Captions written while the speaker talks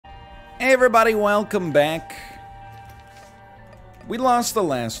Hey everybody, welcome back. We lost the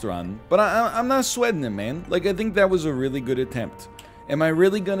last run, but I'm not sweating it, man. Like, I think that was a really good attempt. Am I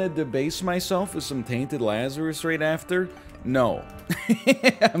really gonna debase myself with some Tainted Lazarus right after? No.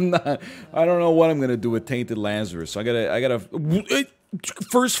 I'm not. I don't know what I'm gonna do with Tainted Lazarus. I gotta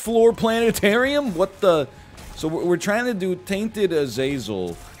first floor planetarium? What the? So we're trying to do Tainted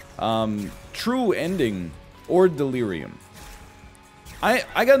Azazel, True Ending, or Delirium.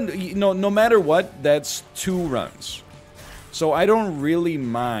 I got, you know, no matter what, that's 2 runs. So I don't really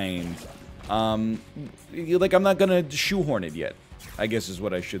mind, like, I'm not gonna shoehorn it yet, I guess is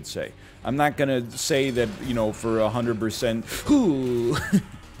what I should say. I'm not gonna say that, you know, for 100%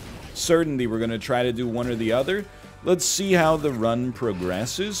 certainty we're gonna try to do one or the other. Let's see how the run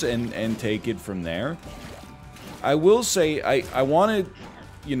progresses and take it from there. I will say, I want to,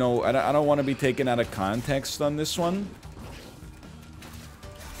 you know, I don't want to be taken out of context on this one.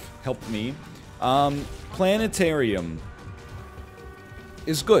 Help me. Planetarium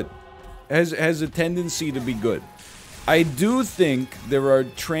is good. Has a tendency to be good. I do think there are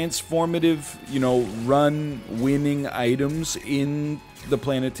transformative, you know, run-winning items in the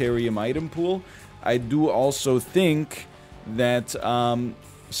Planetarium item pool. I do also think that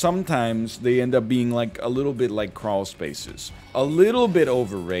sometimes they end up being like a little bit like crawl spaces. A little bit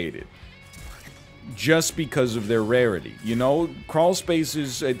overrated. Just because of their rarity, you know, crawl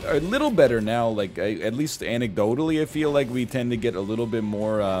spaces are a little better now. Like, at least anecdotally, I feel like we tend to get a little bit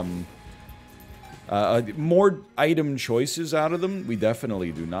more, more item choices out of them. We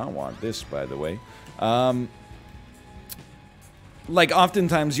definitely do not want this, by the way. Like,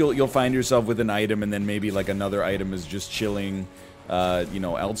 oftentimes you'll find yourself with an item, and then maybe like another item is just chilling, you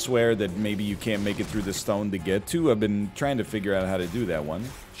know, elsewhere that maybe you can't make it through the stone to get to. I've been trying to figure out how to do that one.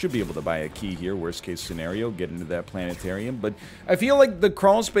 Should be able to buy a key here, worst case scenario, get into that planetarium. But I feel like the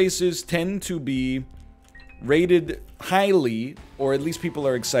crawl spaces tend to be rated highly, or at least people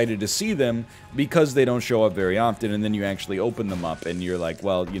are excited to see them, because they don't show up very often, and then you actually open them up, and you're like,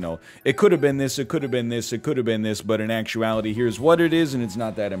 well, you know, it could have been this, it could have been this, it could have been this, but in actuality, here's what it is, and it's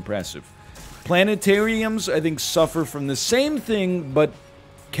not that impressive. Planetariums, I think, suffer from the same thing, but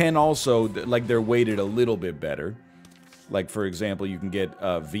can also, like, they're weighted a little bit better. Like, for example, you can get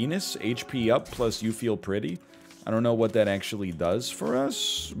Venus, HP up, plus you feel pretty. I don't know what that actually does for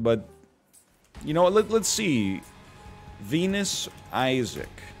us, but, you know, let's see. Venus, Isaac.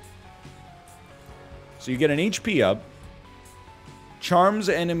 So you get an HP up, charms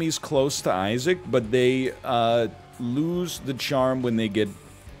enemies close to Isaac, but they lose the charm when they get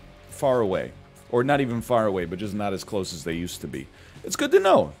far away. Or not even far away, but just not as close as they used to be. It's good to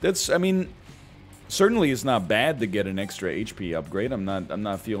know. That's, I mean, certainly it's not bad to get an extra HP upgrade. I'm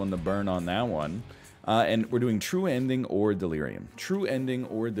not feeling the burn on that one. And we're doing True Ending or Delirium. True Ending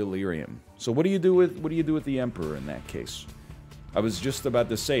or Delirium. So what do you do with the Emperor in that case? I was just about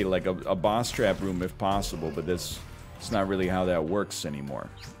to say, like, a boss trap room if possible, but it's not really how that works anymore.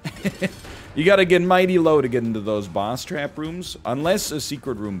 You gotta get mighty low to get into those boss trap rooms, unless a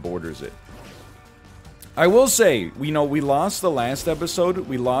secret room borders it. I will say, you know, we lost the last episode.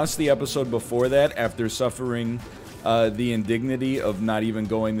 We lost the episode before that after suffering the indignity of not even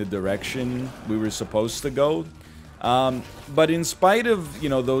going the direction we were supposed to go. But in spite of, you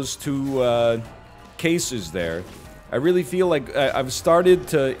know, those 2 cases there, I really feel like I've started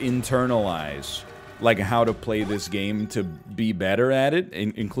to internalize, like, how to play this game to be better at it,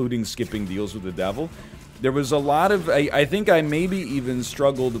 including skipping deals with the devil. There was a lot of, I think I maybe even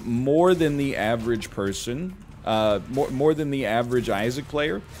struggled more than the average person, more than the average Isaac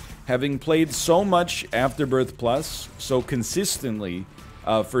player, having played so much Afterbirth Plus so consistently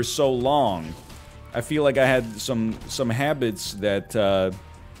for so long. I feel like I had some habits that,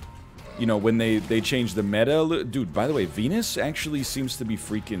 you know, when they changed the meta. Dude, by the way, Venus actually seems to be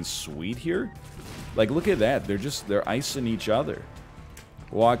freaking sweet here. Like, look at that. They're icing each other.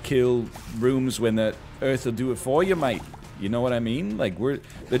 Walk kill rooms when the Earth will do it for you, mate. You know what I mean? Like,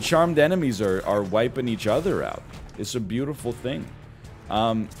 the charmed enemies are wiping each other out. It's a beautiful thing.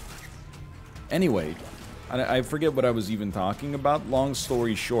 Anyway, I forget what I was even talking about. Long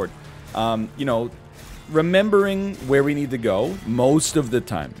story short, you know, remembering where we need to go most of the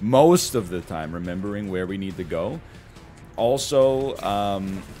time, remembering where we need to go. Also,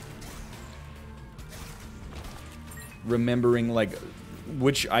 remembering, like,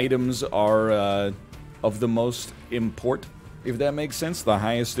 which items are of the most import, if that makes sense, the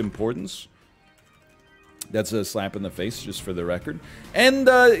highest importance. That's a slap in the face, just for the record. And,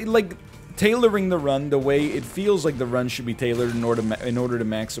 like, tailoring the run the way it feels like the run should be tailored in order to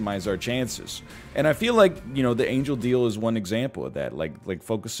maximize our chances. And I feel like, you know, the angel deal is one example of that. Like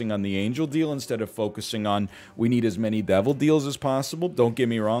focusing on the angel deal instead of focusing on we need as many devil deals as possible. Don't get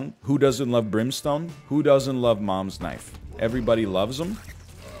me wrong. Who doesn't love Brimstone? Who doesn't love Mom's Knife? Everybody loves them.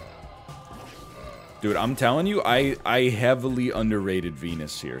 Dude, I'm telling you, I heavily underrated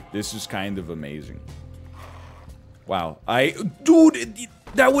Venus here. This is kind of amazing. Wow. Dude,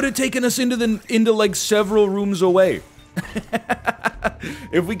 that would have taken us into like several rooms away.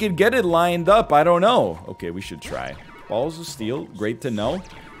 If we could get it lined up, I don't know. Okay, we should try. Balls of Steel, great to know.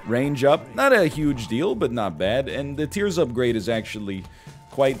 Range up, not a huge deal, but not bad. And the Tears upgrade is actually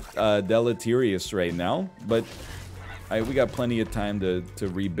quite deleterious right now. But we got plenty of time to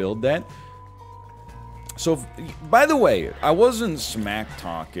rebuild that. So, by the way, I wasn't smack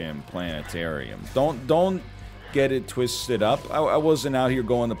talking Planetarium. Don't get it twisted up. I wasn't out here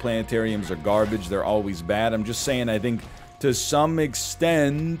going the planetariums are garbage. They're always bad. I'm just saying I think to some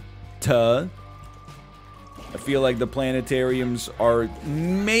extent, I feel like the planetariums are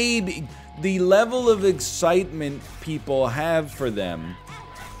maybe the level of excitement people have for them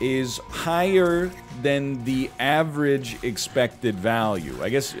is higher than the average expected value. I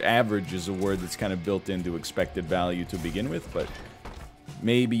guess average is a word that's kind of built into expected value to begin with, but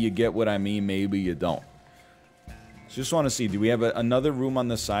maybe you get what I mean, maybe you don't. Just want to see, do we have another room on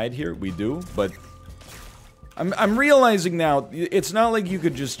the side here? We do, but I'm realizing now, it's not like you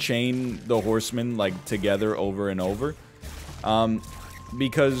could just chain the horsemen, like, together over and over.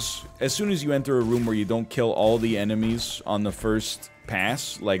 Because as soon as you enter a room where you don't kill all the enemies on the first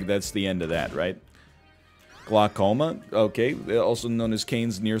pass, like, that's the end of that, right? Glaucoma, okay, also known as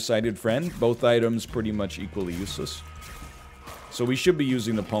Kane's nearsighted friend. Both items pretty much equally useless. So we should be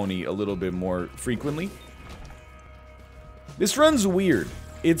using the pony a little bit more frequently. This run's weird.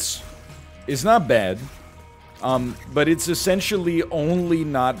 It's not bad, but it's essentially only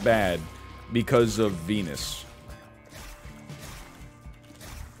not bad because of Venus.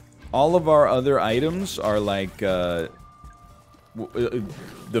 All of our other items are like, the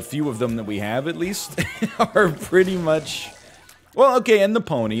few of them that we have at least, are pretty much... Well, okay, and the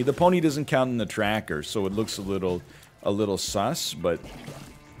pony. The pony doesn't count in the tracker, so it looks a little sus, but...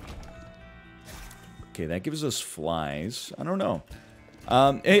 Okay, that gives us flies. I don't know.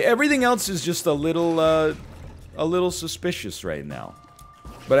 Everything else is just a little suspicious right now.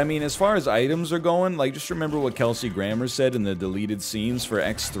 But I mean, as far as items are going, like, just remember what Kelsey Grammer said in the deleted scenes for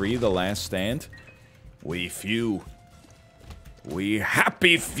X3, The Last Stand. We few. We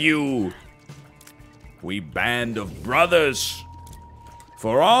happy few. We band of brothers.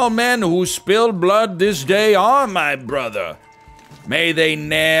 For all men who spill blood this day are my brother. May they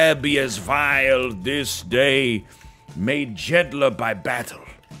ne'er be as vile this day, made gentler by battle.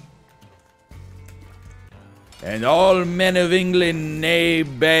 And all men of England nae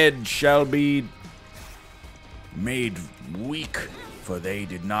bed shall be made weak, for they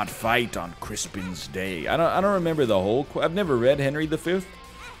did not fight on Crispin's day. I don't remember the whole I've never read Henry V.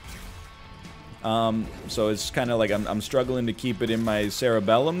 So it's kind of like I'm struggling to keep it in my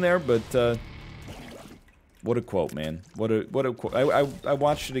cerebellum there, but what a quote, man. What a quote. I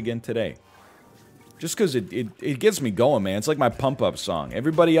watched it again today. Just because it gets me going, man. It's like my pump-up song.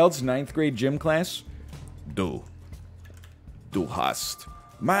 Everybody else, 9th grade gym class, Du hast.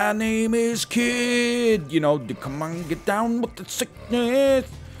 My name is Kid. You know, come on, get down with the sickness.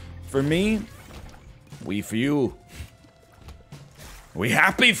 For me, we few. We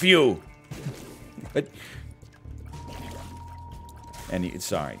happy few. But,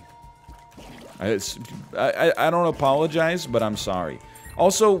 sorry. I don't apologize, but I'm sorry.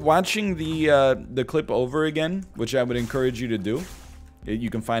 Also, watching the clip over again, which I would encourage you to do. You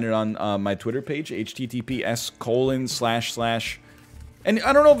can find it on my Twitter page, https:// and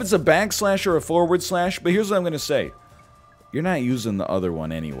I don't know if it's a backslash or a // but here's what I'm going to say. You're not using the other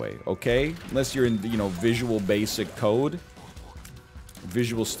one anyway, okay? Unless you're in, you know, Visual Basic Code.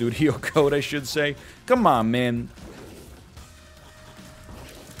 Visual Studio Code, I should say. Come on, man.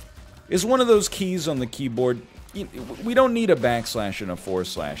 It's one of those keys on the keyboard. We don't need a backslash and a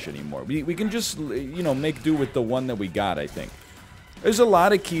 / anymore. We can just, you know, make do with the one that we got, I think. There's a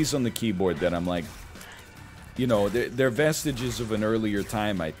lot of keys on the keyboard that I'm like, you know, they're vestiges of an earlier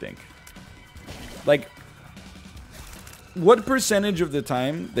time, I think. Like, what percentage of the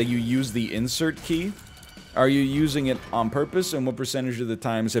time that you use the insert key, are you using it on purpose, and what percentage of the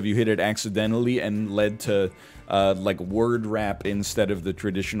times have you hit it accidentally and led to, like, word wrap instead of the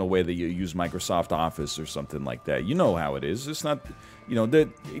traditional way that you use Microsoft Office or something like that? You know how it is. It's not, you know, the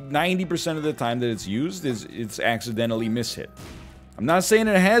 90% of the time that it's used is it's accidentally mishit. I'm not saying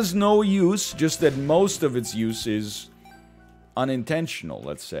it has no use, just that most of its use is unintentional,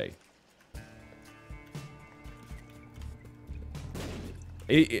 let's say.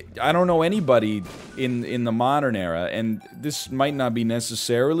 I don't know anybody in the modern era, and this might not be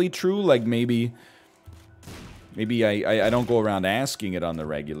necessarily true, like maybe I don't go around asking it on the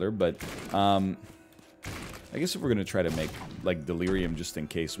regular, but I guess if we're gonna try to make like delirium just in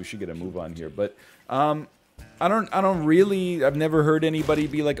case, we should get a move on here. But I don't really, I've never heard anybody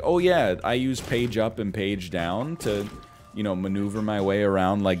be like, oh yeah, I use page up and page down to, you know, maneuver my way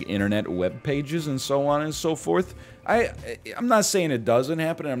around like internet web pages and so on and so forth. I'm not saying it doesn't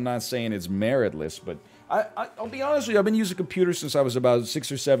happen, and I'm not saying it's meritless, but I'll be honest with you, I've been using computers since I was about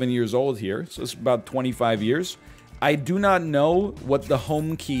 6 or 7 years old here, so it's about 25 years. I do not know what the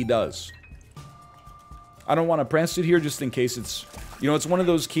home key does. I don't want to press it here just in case it's, you know, it's one of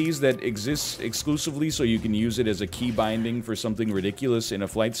those keys that exists exclusively so you can use it as a key binding for something ridiculous in a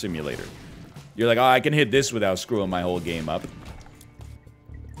flight simulator. You're like, oh, I can hit this without screwing my whole game up.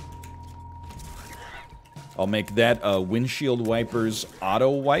 I'll make that a windshield wipers auto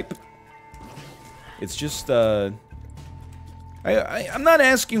wipe. It's just, I'm not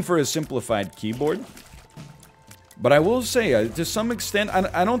asking for a simplified keyboard. But I will say, to some extent,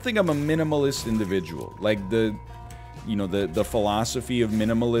 I don't think I'm a minimalist individual. Like you know, the philosophy of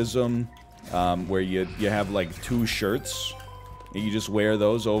minimalism, where you have like 2 shirts, and you just wear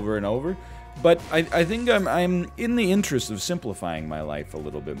those over and over. But I think I'm in the interest of simplifying my life a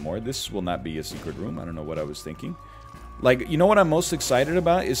little bit more. This will not be a secret room. I don't know what I was thinking. Like, you know what I'm most excited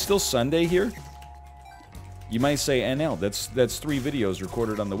about? It's still Sunday here. You might say, NL, that's 3 videos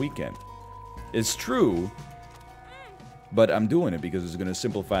recorded on the weekend. It's true. But I'm doing it because it's going to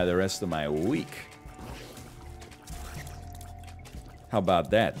simplify the rest of my week. How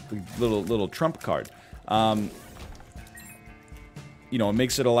about that? Little trump card. You know, it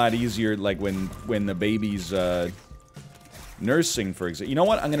makes it a lot easier, like when the baby's nursing, for example. You know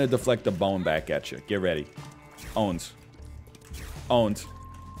what? I'm going to deflect the bone back at you. Get ready. Owns. Owned.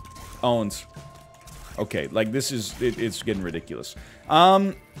 Owns. Okay, like this is, it's getting ridiculous.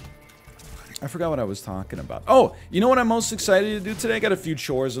 I forgot what I was talking about. Oh, you know what I'm most excited to do today? I got a few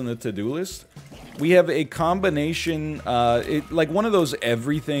chores on the to-do list. We have a combination, like one of those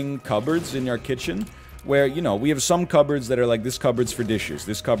everything cupboards in our kitchen, where, you know, we have some cupboards that are like, this cupboard's for dishes,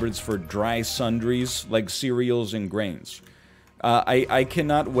 this cupboard's for dry sundries, like cereals and grains. I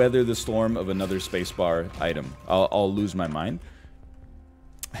cannot weather the storm of another spacebar item. I'll lose my mind.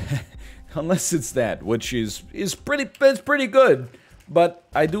 Unless it's that, which is pretty good. But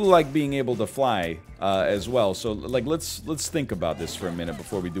I do like being able to fly as well. So, like, let's think about this for a minute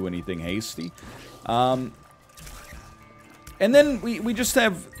before we do anything hasty. And then we just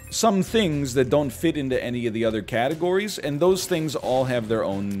have some things that don't fit into any of the other categories, and those things all have their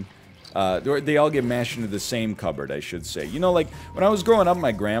own... they all get mashed into the same cupboard, I should say. You know, like, when I was growing up,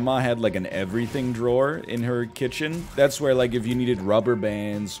 my grandma had, like, an everything drawer in her kitchen. That's where, like, if you needed rubber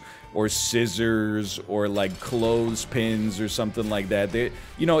bands, or scissors, or, like, clothespins, or something like that.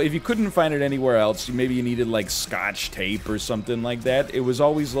 You know, if you couldn't find it anywhere else, maybe you needed, like, Scotch tape or something like that. It was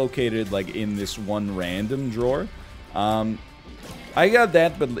always located, like, in this one random drawer. I got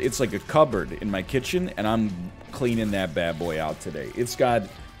that, but it's like a cupboard in my kitchen, and I'm cleaning that bad boy out today. It's got...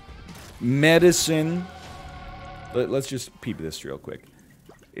 medicine. Let's just peep this real quick.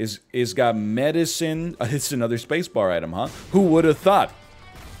 It's got medicine. It's another spacebar item, huh? Who would have thought?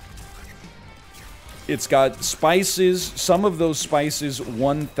 It's got spices. Some of those spices,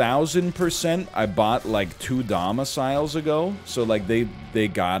 1000%, I bought like 2 domiciles ago. So like they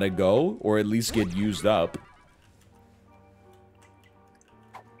gotta go, or at least get used up.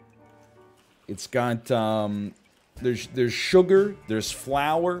 It's got there's sugar. There's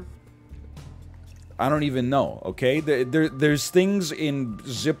flour. I don't even know, okay? There's things in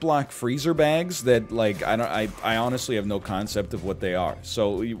Ziploc freezer bags that, like, I honestly have no concept of what they are.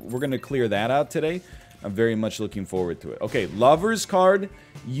 So we're gonna clear that out today. I'm very much looking forward to it. Okay, Lover's card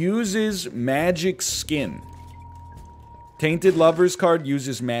uses magic skin. Tainted Lover's card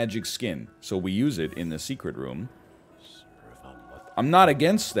uses magic skin. So we use it in the secret room. I'm not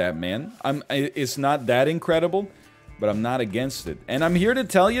against that, man. It's not that incredible. But I'm not against it. And I'm here to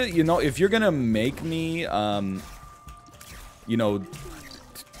tell you, you know, if you're gonna make me, you know,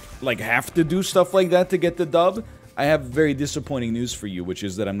 like, have to do stuff like that to get the dub, I have very disappointing news for you, which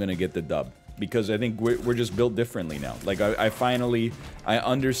is that I'm gonna get the dub. Because I think we're just built differently now. Like, I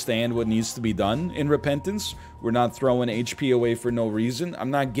understand what needs to be done in Repentance. We're not throwing HP away for no reason. I'm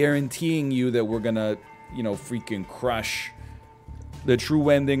not guaranteeing you that we're gonna, you know, freaking crush the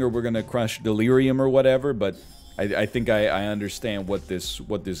true ending, or we're gonna crush Delirium or whatever, but... I think I understand what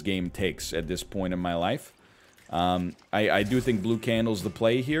this game takes at this point in my life. I do think blue candle's the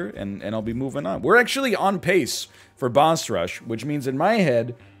play here, and I'll be moving on. We're actually on pace for boss rush, which means in my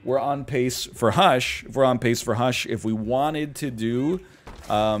head, we're on pace for Hush. If we're on pace for Hush, if we wanted to do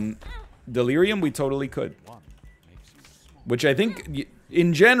Delirium, we totally could. Which I think,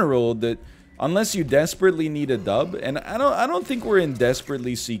 in general, that unless you desperately need a dub, and I don't think we're in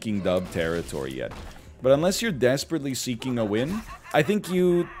desperately seeking dub territory yet, but unless you're desperately seeking a win, I think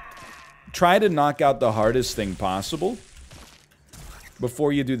you try to knock out the hardest thing possible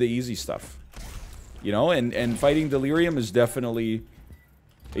before you do the easy stuff. You know, and fighting Delirium is definitely,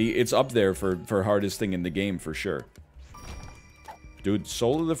 it's up there for hardest thing in the game for sure. Dude,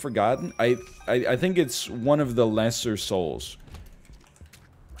 Soul of the Forgotten, I think it's one of the lesser souls.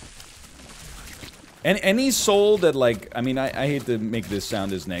 And any soul that, like, I mean, I hate to make this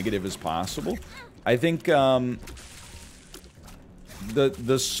sound as negative as possible. I think the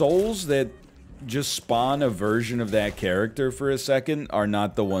souls that just spawn a version of that character for a second are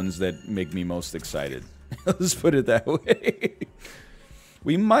not the ones that make me most excited. Let's put it that way.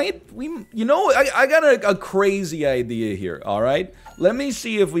 You know, I got a crazy idea here, alright? Let me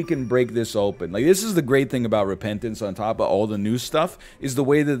see if we can break this open. Like, this is the great thing about Repentance on top of all the new stuff, is the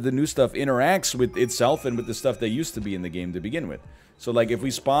way that the new stuff interacts with itself and with the stuff that used to be in the game to begin with. So, like, if we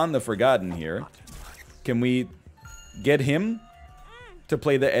spawn the Forgotten here, can we get him to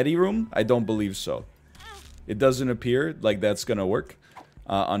play the Eddie room? I don't believe so. It doesn't appear like that's gonna work,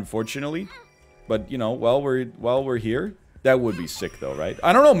 unfortunately. But, you know, while we're here, that would be sick though, right?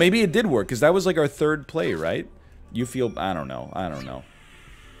 I don't know, maybe it did work, because that was like our third play, right? You feel, I don't know.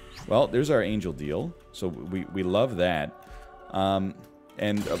 Well, there's our angel deal, so we love that.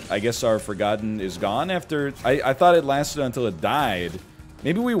 And I guess our Forgotten is gone after, I thought it lasted until it died.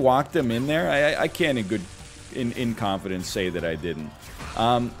 Maybe we walked him in there. I can't in confidence say that I didn't.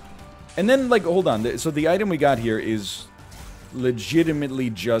 And then, like, hold on. So the item we got here is legitimately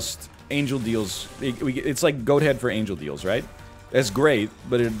just angel deals. It's like goat head for angel deals, right? That's great,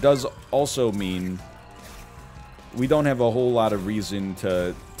 but it does also mean we don't have a whole lot of reason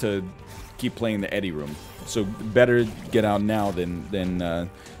to keep playing the Eddie room. So better get out now than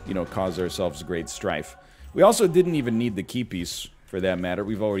you know, cause ourselves great strife. We also didn't even need the key piece, for that matter.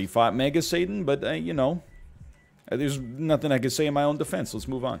 We've already fought Mega Satan, but you know, there's nothing I could say in my own defense. Let's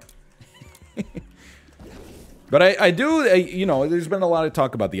move on. But I do, you know, there's been a lot of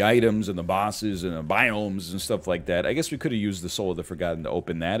talk about the items and the bosses and the biomes and stuff like that. I guess we could have used the Soul of the Forgotten to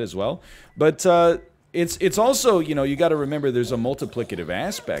open that as well. But it's also, you know, you got to remember there's a multiplicative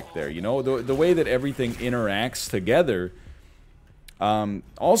aspect there. You know, the way that everything interacts together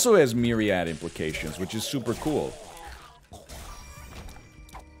also has myriad implications, which is super cool.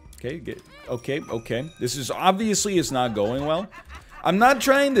 Okay. This is obviously it's not going well. I'm not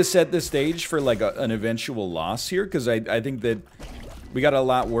trying to set the stage for like an eventual loss here, because I think that we got a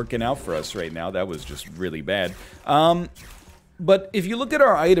lot working out for us right now. That was just really bad. But if you look at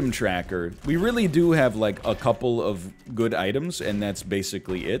our item tracker, we really do have like a couple of good items, and that's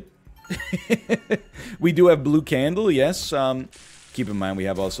basically it. We do have Blue Candle, yes. Keep in mind we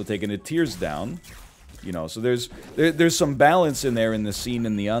have also taken the Tears down. You know, so there's some balance in there in the seen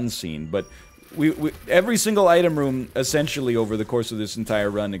and the unseen, but every single item room, essentially, over the course of this entire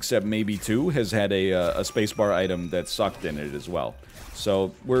run, except maybe 2, has had a spacebar item that sucked in it as well.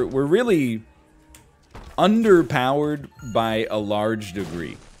 So we're really underpowered by a large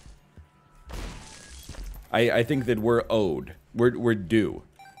degree. I think that we're owed. We're due.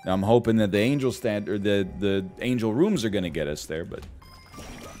 Now I'm hoping that the angel the angel rooms are gonna get us there, but.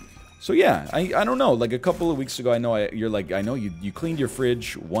 So yeah, I don't know, like a couple of weeks ago, I know you're like, I know you cleaned your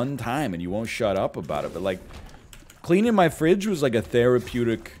fridge one time and you won't shut up about it, but like, cleaning my fridge was like a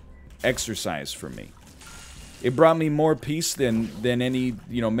therapeutic exercise for me. It brought me more peace than any,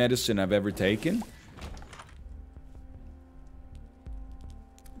 you know, medicine I've ever taken.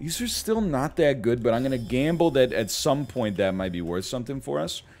 These are still not that good, but I'm gonna gamble that at some point that might be worth something for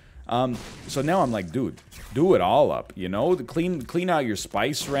us. So now I'm like, dude, do it all up, you know? Clean out your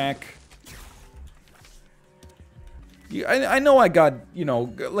spice rack. I know I got, you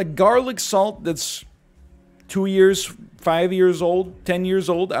know, like garlic salt that's 2 years, 5 years old, 10 years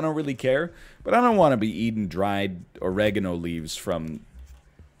old. I don't really care. But I don't want to be eating dried oregano leaves from,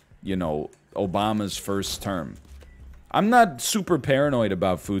 you know, Obama's first term. I'm not super paranoid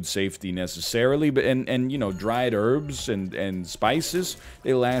about food safety necessarily, but and you know, dried herbs and spices,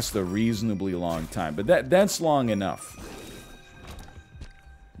 they last a reasonably long time. But that's long enough.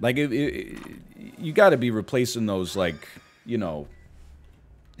 Like you got to be replacing those, like, you know,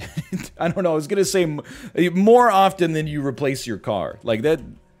 I don't know. I was gonna say more often than you replace your car. Like that.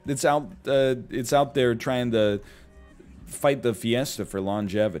 It's out there trying to fight the Fiesta for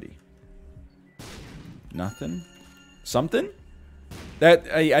longevity. Nothing? Something?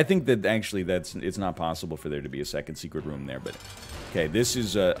 That I think that actually it's not possible for there to be a second secret room there, but okay, this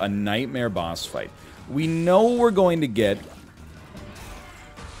is a nightmare boss fight. We know we're going to get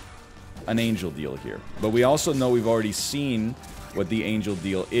an angel deal here, but we also know we've already seen what the angel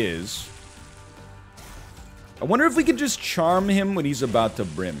deal is. I wonder if we could just charm him when he's about to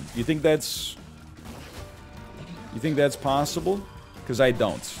brim. You think that's possible? Because I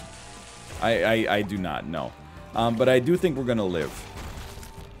don't. I do not, no. But I do think we're gonna live.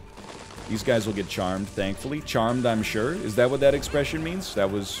 These guys will get charmed, thankfully. Charmed, I'm sure. Is that what that expression means?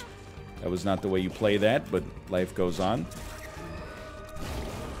 That was not the way you play that, but life goes on.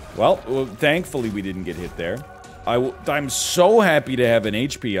 Well, thankfully we didn't get hit there. I'm so happy to have an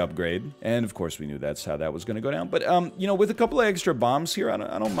HP upgrade. And of course we knew that's how that was going to go down. But, you know, with a couple of extra bombs here, I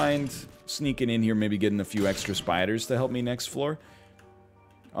don't mind sneaking in here, maybe getting a few extra spiders to help me next floor.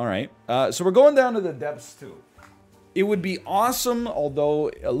 Alright, so we're going down to the depths too. It would be awesome, although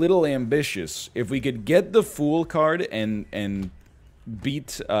a little ambitious, if we could get the Fool card and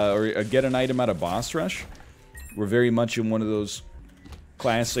beat, or get an item out of Boss Rush. We're very much in one of those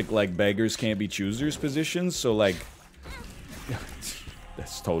classic, like, beggars can't be choosers positions, so, like,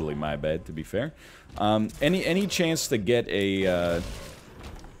 that's totally my bad, to be fair. Any chance to get a,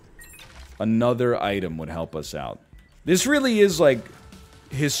 another item would help us out. This really is, like,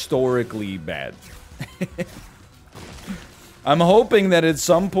 historically bad. I'm hoping that at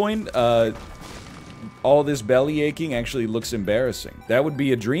some point, all this belly aching actually looks embarrassing. That would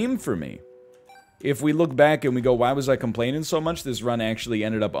be a dream for me. If we look back and we go, why was I complaining so much? This run actually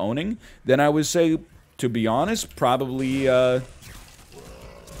ended up owning. Then I would say, to be honest, probably,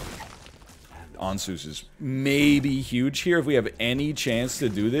 Onsus is maybe huge here. If we have any chance to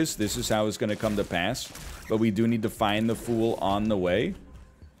do this, this is how it's going to come to pass. But we do need to find the Fool on the way.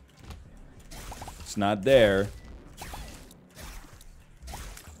 It's not there.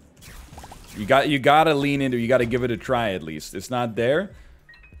 You gotta lean into it. You gotta give it a try at least. It's not there.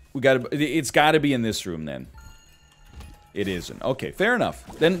 It's gotta be in this room then. It isn't. Okay, fair enough.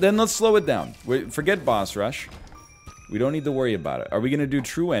 Then let's slow it down. Forget boss rush. We don't need to worry about it. Are we gonna do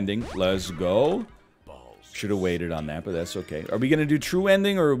true ending? Let's go. Should have waited on that, but that's okay. Are we gonna do true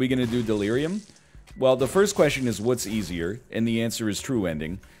ending or are we gonna do delirium? Well, the first question is what's easier, and the answer is true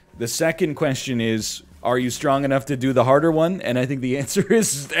ending. The second question is, are you strong enough to do the harder one? And I think the answer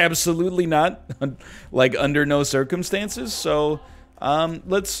is absolutely not. Like, under no circumstances. So,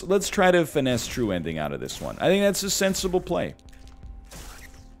 let's try to finesse true ending out of this one. I think that's a sensible play.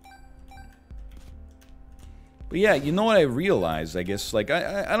 But yeah, you know what I realized, I guess? Like,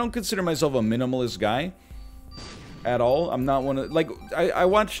 I don't consider myself a minimalist guy. At all. I'm not one of... Like, I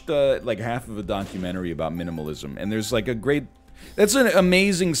watched, like, half of a documentary about minimalism. And there's, like, a great... That's an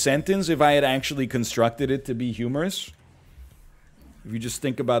amazing sentence if I had actually constructed it to be humorous. If you just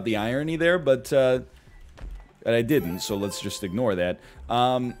think about the irony there, but I didn't, so let's just ignore that.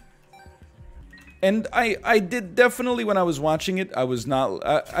 And I did definitely, when I was watching it, I was not...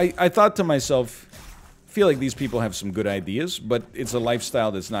 I thought to myself, I feel like these people have some good ideas, but it's a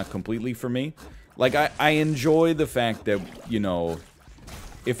lifestyle that's not completely for me. Like, I enjoy the fact that, you know,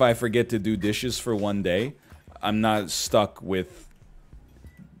 if I forget to do dishes for one day... I'm not stuck with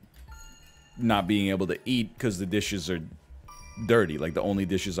not being able to eat because the dishes are dirty. Like, the only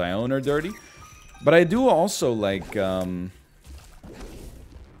dishes I own are dirty. But I do also, like, you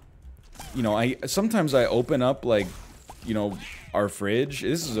know, sometimes I open up, like, you know, our fridge.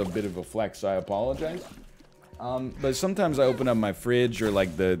 This is a bit of a flex, I apologize. But sometimes I open up my fridge or,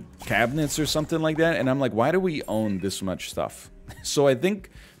 like, the cabinets or something like that, and I'm like, why do we own this much stuff? So I think...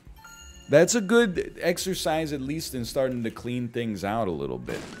 That's a good exercise, at least, in starting to clean things out a little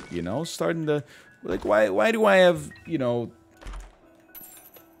bit, you know? Starting to, like, why do I have, you know,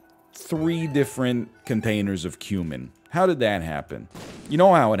 3 different containers of cumin? How did that happen? You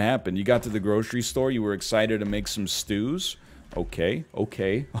know how it happened. You got to the grocery store, you were excited to make some stews. Okay.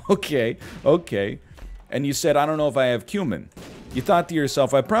 And you said, I don't know if I have cumin. You thought to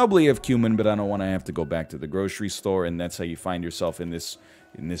yourself, I probably have cumin, but I don't want to have to go back to the grocery store, and that's how you find yourself in this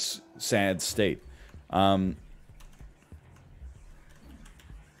sad state.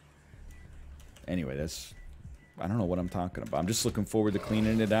 Anyway, that's... I don't know what I'm talking about. I'm just looking forward to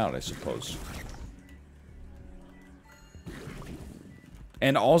cleaning it out, I suppose.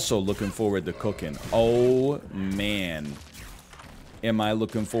 And also looking forward to cooking. Oh, man. Am I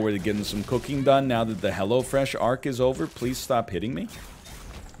looking forward to getting some cooking done now that the HelloFresh arc is over? Please stop hitting me.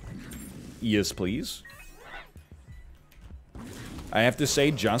 Yes, please. I have to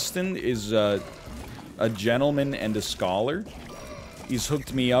say, Justin is a gentleman and a scholar. He's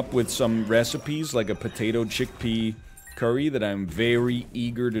hooked me up with some recipes, like a potato chickpea curry that I'm very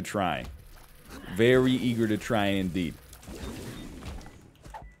eager to try. Very eager to try indeed.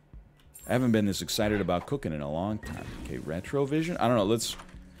 I haven't been this excited about cooking in a long time. Okay, Retrovision? I don't know, let's...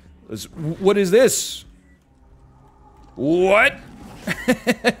 What is this? What?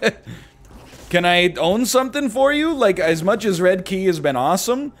 Can I own something for you? Like, as much as Red Key has been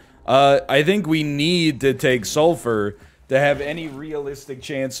awesome, I think we need to take Sulfur to have any realistic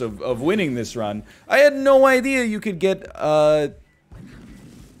chance of winning this run. I had no idea you could get a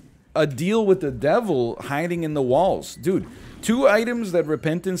deal with the devil hiding in the walls. Dude, 2 items that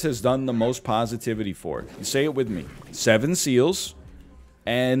Repentance has done the most positivity for. You say it with me. 7 seals,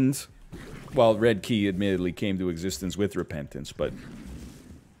 and... Well, Red Key admittedly came to existence with Repentance, but...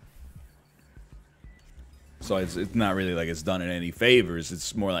 So it's not really like it's done it any favors.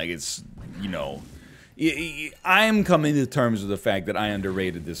 It's more like it's, you know... I'm coming to terms with the fact that I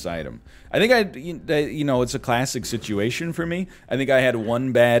underrated this item. I think you know, it's a classic situation for me. I think I had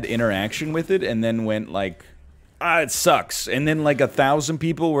one bad interaction with it and then went like, it sucks. And then like 1,000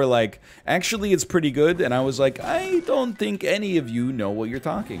 people were like, actually it's pretty good. And I was like, I don't think any of you know what you're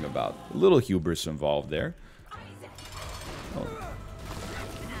talking about. A little hubris involved there. Oh.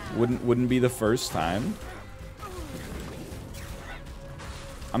 Wouldn't be the first time.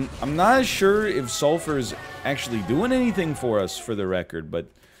 I'm not sure if Sulfur's actually doing anything for us, for the record, but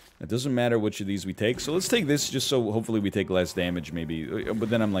it doesn't matter which of these we take. So let's take this just so hopefully we take less damage, maybe. But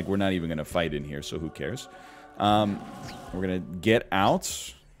then I'm like, we're not even going to fight in here, so who cares? We're going to get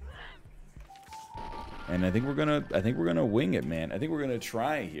out. And I think we're gonna wing it, man. I think we're going to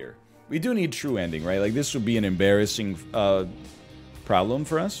try here. We do need true ending, right? Like, this would be an embarrassing problem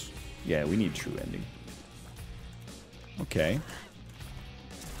for us. Yeah, we need true ending. Okay.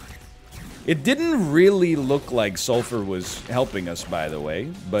 It didn't really look like Sulfur was helping us, by the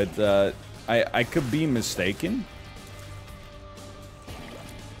way, but I could be mistaken.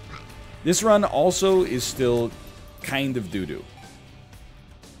 This run also is still kind of doo-doo.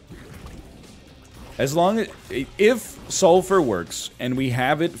 As long as... If Sulfur works, and we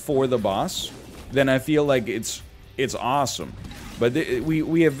have it for the boss, then I feel like it's awesome. But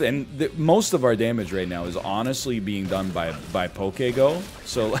we have, and most of our damage right now is honestly being done by Pokego.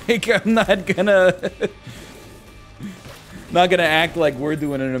 So like, I'm not gonna act like we're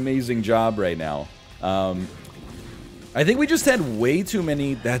doing an amazing job right now. I think we just had way too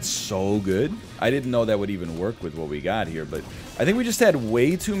many. That's so good. I didn't know that would even work with what we got here, but I think we just had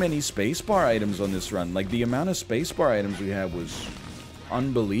way too many spacebar items on this run. Like, the amount of spacebar items we had was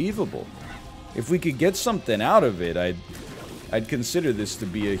unbelievable. If we could get something out of it, I'd consider this to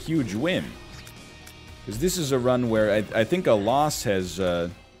be a huge win. Because this is a run where I think a loss has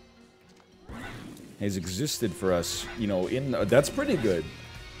existed for us, you know, that's pretty good.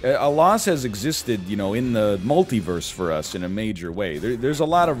 A loss has existed, you know, in the multiverse for us in a major way. There's a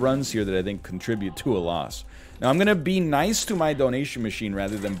lot of runs here that I think contribute to a loss. Now, I'm going to be nice to my donation machine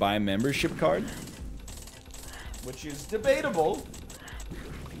rather than buy a membership card, which is debatable.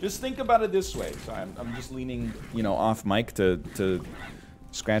 Just think about it this way. So I'm just leaning, you know, off mic to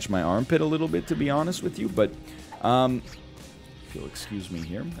scratch my armpit a little bit, to be honest with you. But, if you'll excuse me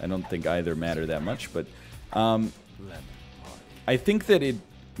here. I don't think either matter that much. But, I think that it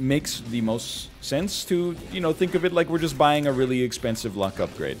makes the most sense to, you know, think of it like we're just buying a really expensive luck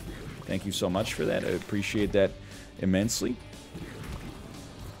upgrade. Thank you so much for that. I appreciate that immensely.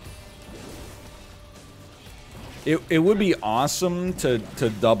 It would be awesome to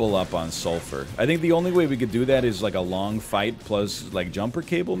double up on Sulfur. I think the only way we could do that is like a long fight plus like jumper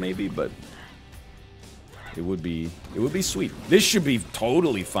cable maybe, but it would be sweet. This should be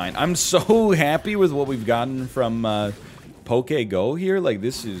totally fine. I'm so happy with what we've gotten from Pokego here. Like,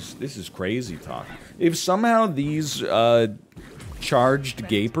 this is crazy talk. If somehow these charged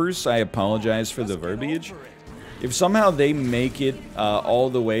gapers, I apologize for the verbiage, if somehow they make it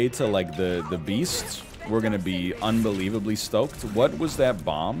all the way to like the beasts, we're gonna be unbelievably stoked. What was that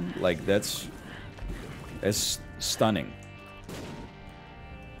bomb? Like, that's stunning.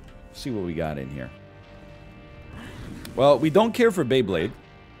 Let's see what we got in here. Well, we don't care for Beyblade,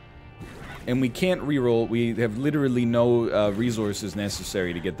 and we can't reroll. We have literally no resources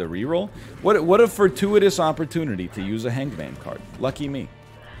necessary to get the reroll. What a fortuitous opportunity to use a Hangman card. Lucky me.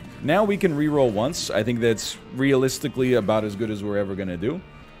 Now we can reroll once. I think that's realistically about as good as we're ever gonna do.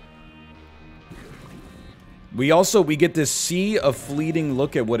 We get to see a fleeting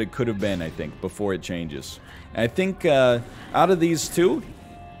look at what it could have been, I think, before it changes. I think out of these two,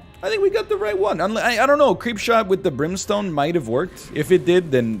 I think we got the right one. I don't know. Creep shot with the brimstone might have worked. If it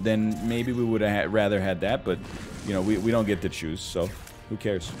did, then maybe we would have rather had that. But, you know, we don't get to choose, so who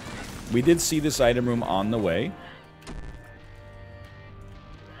cares? We did see this item room on the way.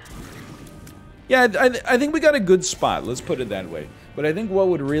 Yeah, I think we got a good spot. Let's put it that way. But I think what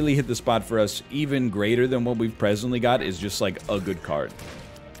would really hit the spot for us, even greater than what we've presently got, is just like a good card.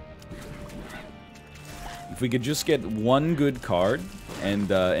 If we could just get one good card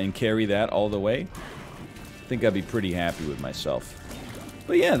and carry that all the way, I think I'd be pretty happy with myself.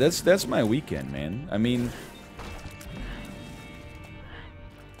 But yeah, that's my weekend, man. I mean,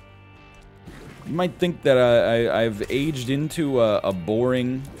 you might think that I've aged into a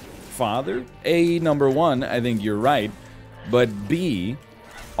boring father. A, number one, I think you're right. But B,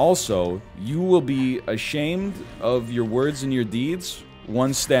 also, you will be ashamed of your words and your deeds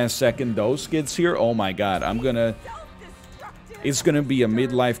once that second dose gets here. Oh my god, it's gonna be a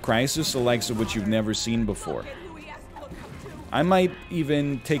midlife crisis, the likes of which you've never seen before. I might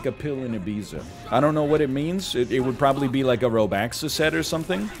even take a pill in Ibiza. I don't know what it means. It would probably be like a Robaxa set or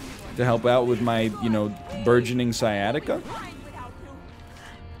something to help out with my, you know, burgeoning sciatica.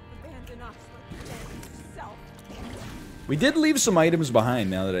 We did leave some items behind,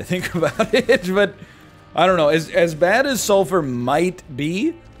 now that I think about it, but I don't know. As bad as Sulfur might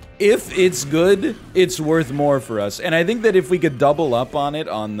be, if it's good, it's worth more for us. And I think that if we could double up on it,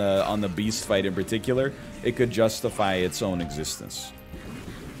 on the Beast fight in particular, it could justify its own existence.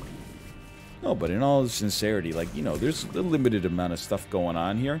 No, but in all sincerity, like, you know, there's a limited amount of stuff going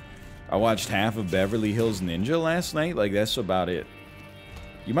on here. I watched half of Beverly Hills Ninja last night. Like, that's about it.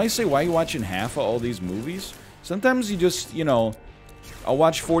 You might say, why are you watching half of all these movies? Sometimes you just, you know, I'll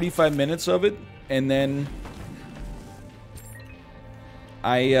watch 45 minutes of it, and then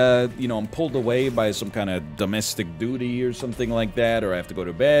you know, I'm pulled away by some kind of domestic duty or something like that, or I have to go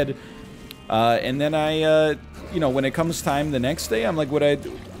to bed. And then you know, when it comes time the next day, I'm like,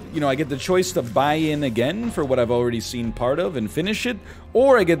 you know, I get the choice to buy in again for what I've already seen part of and finish it,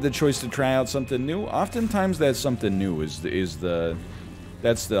 or I get the choice to try out something new. Oftentimes that something new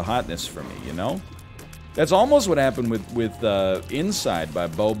that's the hotness for me, you know? That's almost what happened with Inside by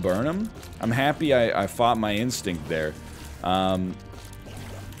Bo Burnham. I'm happy I fought my instinct there.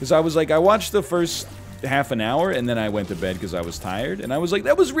 Because I was like, I watched the first half an hour, and then I went to bed because I was tired. And I was like,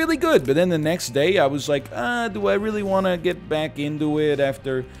 that was really good. But then the next day, I was like, do I really want to get back into it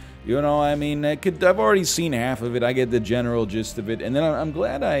after, you know, I mean, I've already seen half of it. I get the general gist of it. And then I'm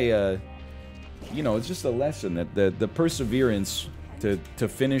glad you know, it's just a lesson that the perseverance to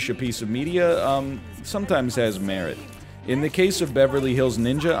finish a piece of media sometimes has merit. In the case of Beverly Hills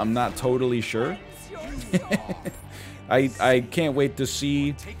Ninja, I'm not totally sure. I can't wait to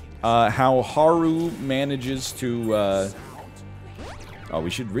see how Haru manages to... oh,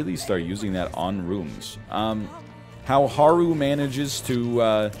 we should really start using that on rooms. How Haru manages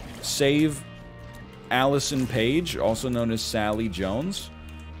to save Allison Page, also known as Sally Jones.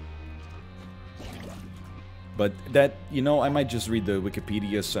 But that, you know, I might just read the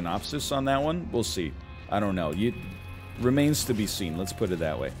Wikipedia synopsis on that one. We'll see. I don't know. It remains to be seen. Let's put it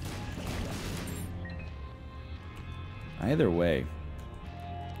that way. Either way,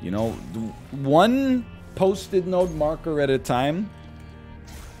 you know, one post-it note marker at a time,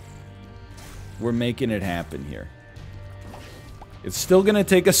 we're making it happen here. It's still going to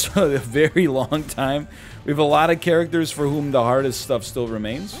take us a very long time. We have a lot of characters for whom the hardest stuff still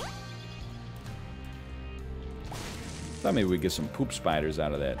remains. Thought maybe we'd get some poop spiders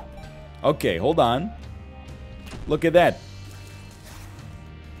out of that. Okay, hold on. Look at that.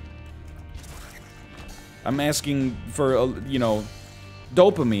 I'm asking for, you know,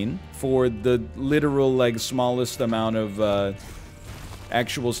 dopamine for the literal, like, smallest amount of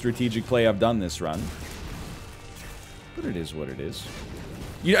actual strategic play I've done this run. But it is what it is.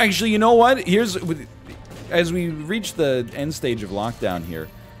 Actually, you know what? Here's... As we reach the end stage of lockdown here,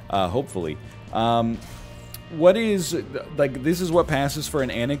 hopefully... what is, like, this is what passes for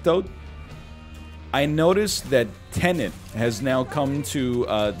an anecdote. I noticed that Tenet has now come to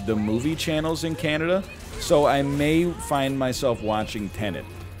the movie channels in Canada, so I may find myself watching Tenet.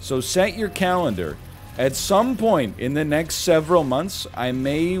 So set your calendar. At some point in the next several months, I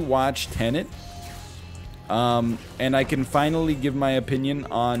may watch Tenet, and I can finally give my opinion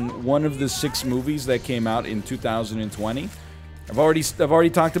on one of the 6 movies that came out in 2020. I've already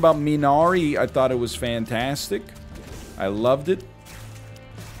talked about Minari. I thought it was fantastic. I loved it.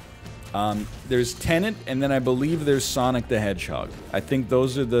 There's Tenet, and then I believe there's Sonic the Hedgehog. I think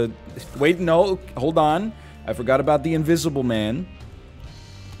those are the... Wait, no, hold on. I forgot about The Invisible Man.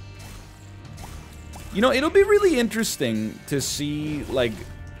 You know, it'll be really interesting to see, like,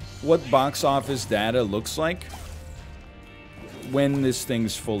 what box office data looks like when this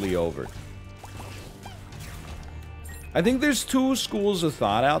thing's fully over. I think there's two schools of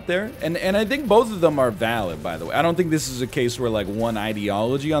thought out there, and I think both of them are valid, by the way. I don't think this is a case where, like, one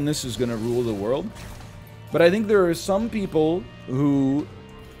ideology on this is going to rule the world. But I think there are some people who,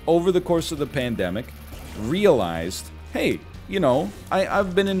 over the course of the pandemic, realized, hey, you know,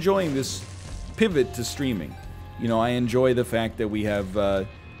 I've been enjoying this pivot to streaming. You know, I enjoy the fact that we have the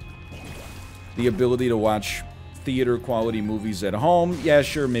ability to watch theater-quality movies at home. Yeah,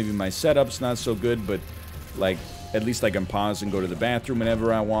 sure, maybe my setup's not so good, but, like, at least I can pause and go to the bathroom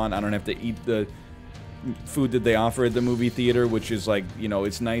whenever I want. I don't have to eat the food that they offer at the movie theater, which is like, you know,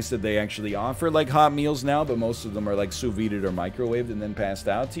 it's nice that they actually offer like hot meals now, but most of them are like sous vide or microwaved and then passed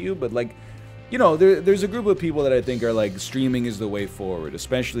out to you. But like, you know, there's a group of people that I think are like, streaming is the way forward,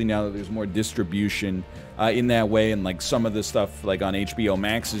 especially now that there's more distribution in that way, and like some of the stuff like on HBO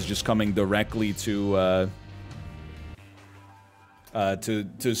Max is just coming directly to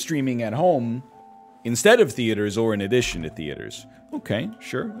streaming at home instead of theaters or in addition to theaters. Okay,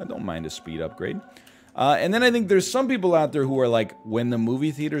 sure, I don't mind a speed upgrade. And then I think there's some people out there who are like, when the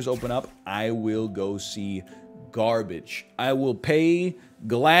movie theaters open up, I will go see garbage. I will pay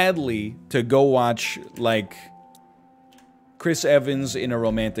gladly to go watch, like, Chris Evans in a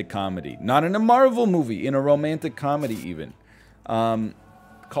romantic comedy. Not in a Marvel movie, in a romantic comedy even.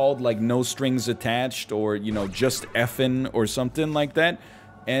 Called, like, No Strings Attached, or, you know, Just Effin' or something like that.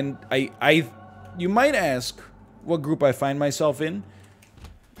 And you might ask what group I find myself in.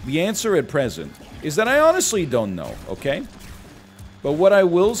 The answer at present is that I honestly don't know, okay? But what I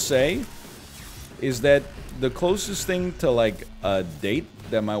will say is that the closest thing to, like, a date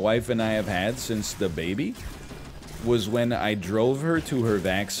that my wife and I have had since the baby was when I drove her to her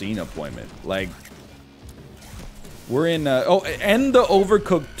vaccine appointment. Like, we're in, and the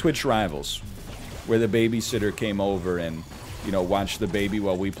Overcooked Twitch Rivals, where the babysitter came over and, you know, watched the baby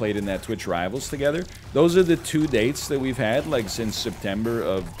while we played in that Twitch Rivals together. Those are the two dates that we've had, like, since September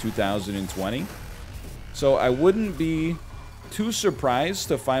of 2020. So I wouldn't be too surprised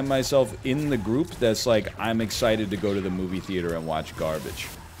to find myself in the group that's like, I'm excited to go to the movie theater and watch garbage.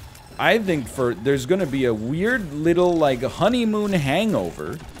 I think there's gonna be a weird little, like, honeymoon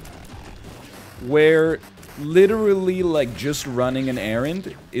hangover where literally, like, just running an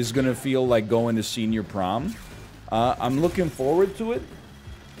errand is gonna feel like going to senior prom. I'm looking forward to it,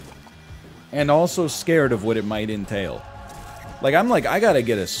 and also scared of what it might entail. Like, I'm like, I gotta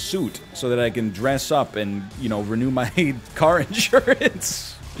get a suit so that I can dress up and, you know, renew my car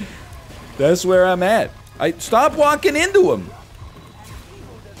insurance. That's where I'm at. Stop walking into him.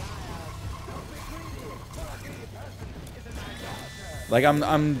 Like,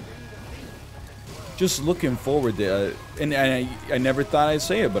 I'm just looking forward to, and I never thought I'd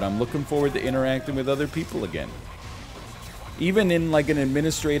say it, but I'm looking forward to interacting with other people again. Even in, like, an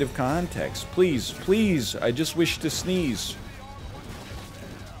administrative context. Please, please, I just wish to sneeze.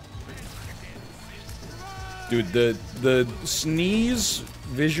 Dude, the sneeze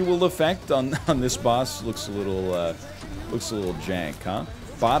visual effect on this boss looks a little jank, huh?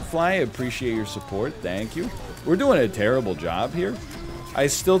 Botfly, appreciate your support, thank you. We're doing a terrible job here. I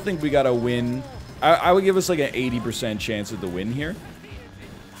still think we gotta win. I would give us like an 80% chance at the win here.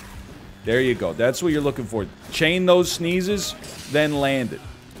 There you go. That's what you're looking for. Chain those sneezes, then land it.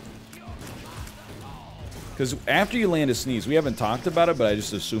 Because after you land a sneeze, we haven't talked about it, but I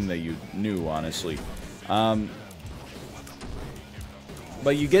just assumed that you knew, honestly. But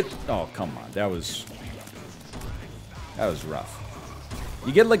you get... Oh, come on. That was rough.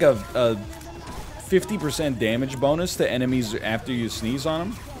 You get like a 50% damage bonus to enemies after you sneeze on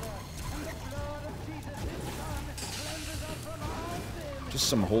them. Just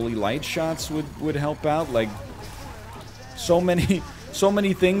some holy light shots would help out. Like, so many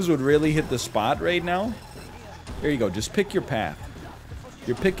things would really hit the spot right now. There you go. Just pick your path.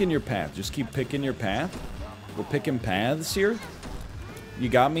 You're picking your path. Just keep picking your path. We're picking paths here. You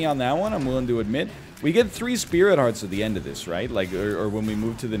got me on that one, I'm willing to admit. We get 3 spirit hearts at the end of this, right? Like, or when we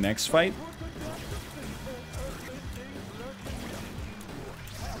move to the next fight.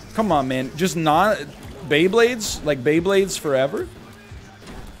 Come on, man. Just not... Beyblades? Like, Beyblades forever?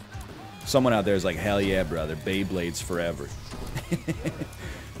 Someone out there is like, hell yeah, brother. Beyblades forever.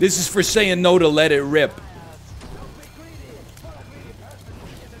 This is for saying no to Let It Rip.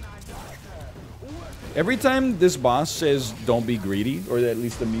 Every time this boss says, don't be greedy, or at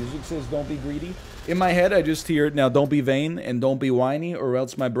least the music says, don't be greedy, in my head I just hear, now don't be vain and don't be whiny, or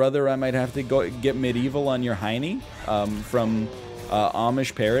else my brother, I might have to go get medieval on your hiney, from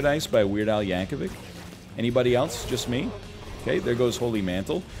Amish Paradise by Weird Al Yankovic. Anybody else? Just me? Okay, there goes Holy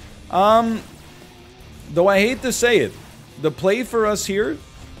Mantle. Though I hate to say it, the play for us here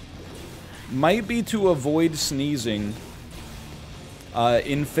might be to avoid sneezing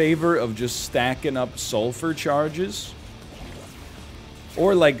in favor of just stacking up sulfur charges.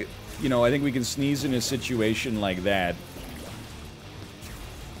 Or like, you know, I think we can sneeze in a situation like that.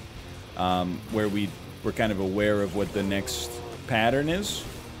 Where we're kind of aware of what the next pattern is.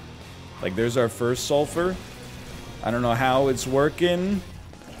 Like, there's our first sulfur. I don't know how it's working.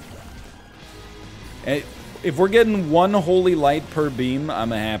 And if we're getting 1 holy light per beam,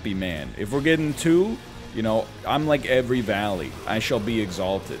 I'm a happy man. If we're getting 2, you know, I'm like every valley. I shall be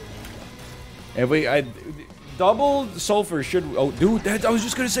exalted. If double sulfur should... Oh, dude, I was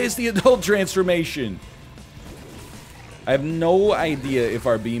just going to say it's the adult transformation. I have no idea if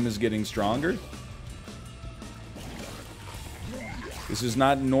our beam is getting stronger. This is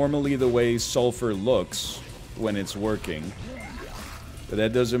not normally the way sulfur looks when it's working. But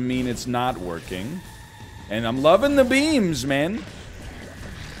that doesn't mean it's not working. And I'm loving the beams, man.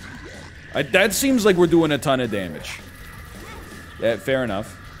 That seems like we're doing a ton of damage. Yeah, fair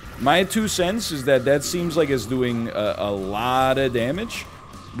enough. My 2 cents is that seems like it's doing a lot of damage.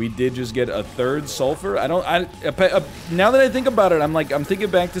 We did just get a 3rd sulfur. Now that I think about it, I'm thinking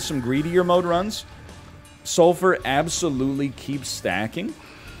back to some greedier mode runs. Sulfur absolutely keeps stacking.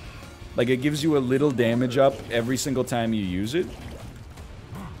 Like, it gives you a little damage up every single time you use it.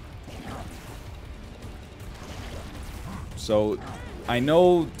 So, I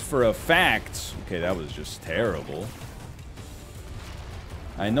know for a fact... Okay, that was just terrible.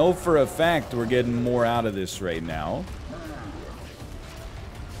 I know for a fact we're getting more out of this right now.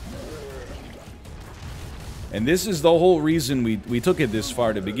 And this is the whole reason we took it this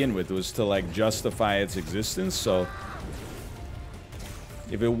far to begin with, was to, like, justify its existence. So,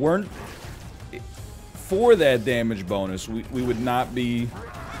 if it weren't for that damage bonus, we would not be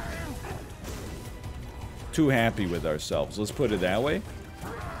too happy with ourselves. Let's put it that way.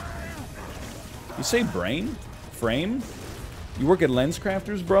 You say brain? Frame? You work at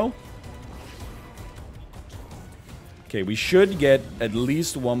LensCrafters, bro? Okay, we should get at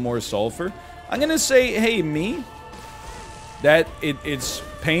least 1 more sulfur. I'm gonna say, hey, me, that it's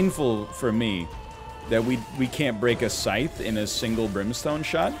painful for me that we can't break a scythe in a single brimstone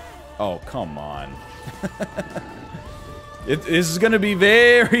shot. Oh, come on. This is gonna be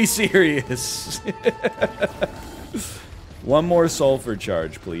very serious. 1 more sulfur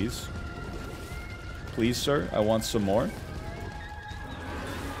charge, please. Please, sir, I want some more.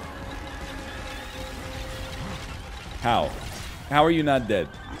 How? How are you not dead?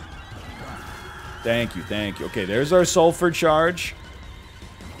 Thank you, thank you. Okay, there's our sulfur charge.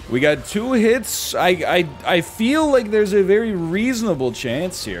 We got 2 hits. I feel like there's a very reasonable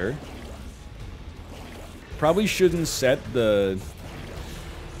chance here. Probably shouldn't set the...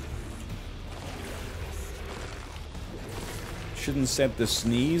 Shouldn't set the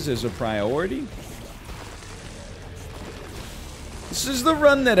sneeze as a priority. This is the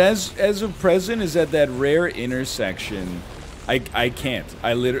run that, as of present, is at that rare intersection. I can't.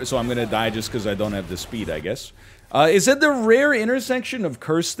 So I'm gonna die just because I don't have the speed, I guess. Is it the rare intersection of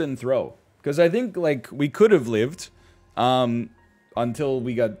Cursed and Throw? Because I think, like, we could have lived until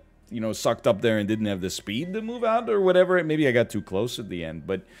we got, you know, sucked up there and didn't have the speed to move out or whatever. Maybe I got too close at the end,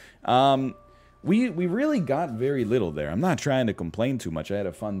 but we really got very little there. I'm not trying to complain too much. I had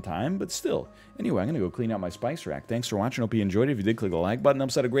a fun time, but still. Anyway, I'm going to go clean out my spice rack. Thanks for watching. Hope you enjoyed it. If you did, click the like button.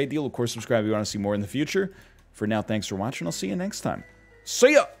 Helps out a great deal. Of course, subscribe if you want to see more in the future. For now, thanks for watching. I'll see you next time.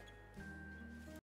 See ya!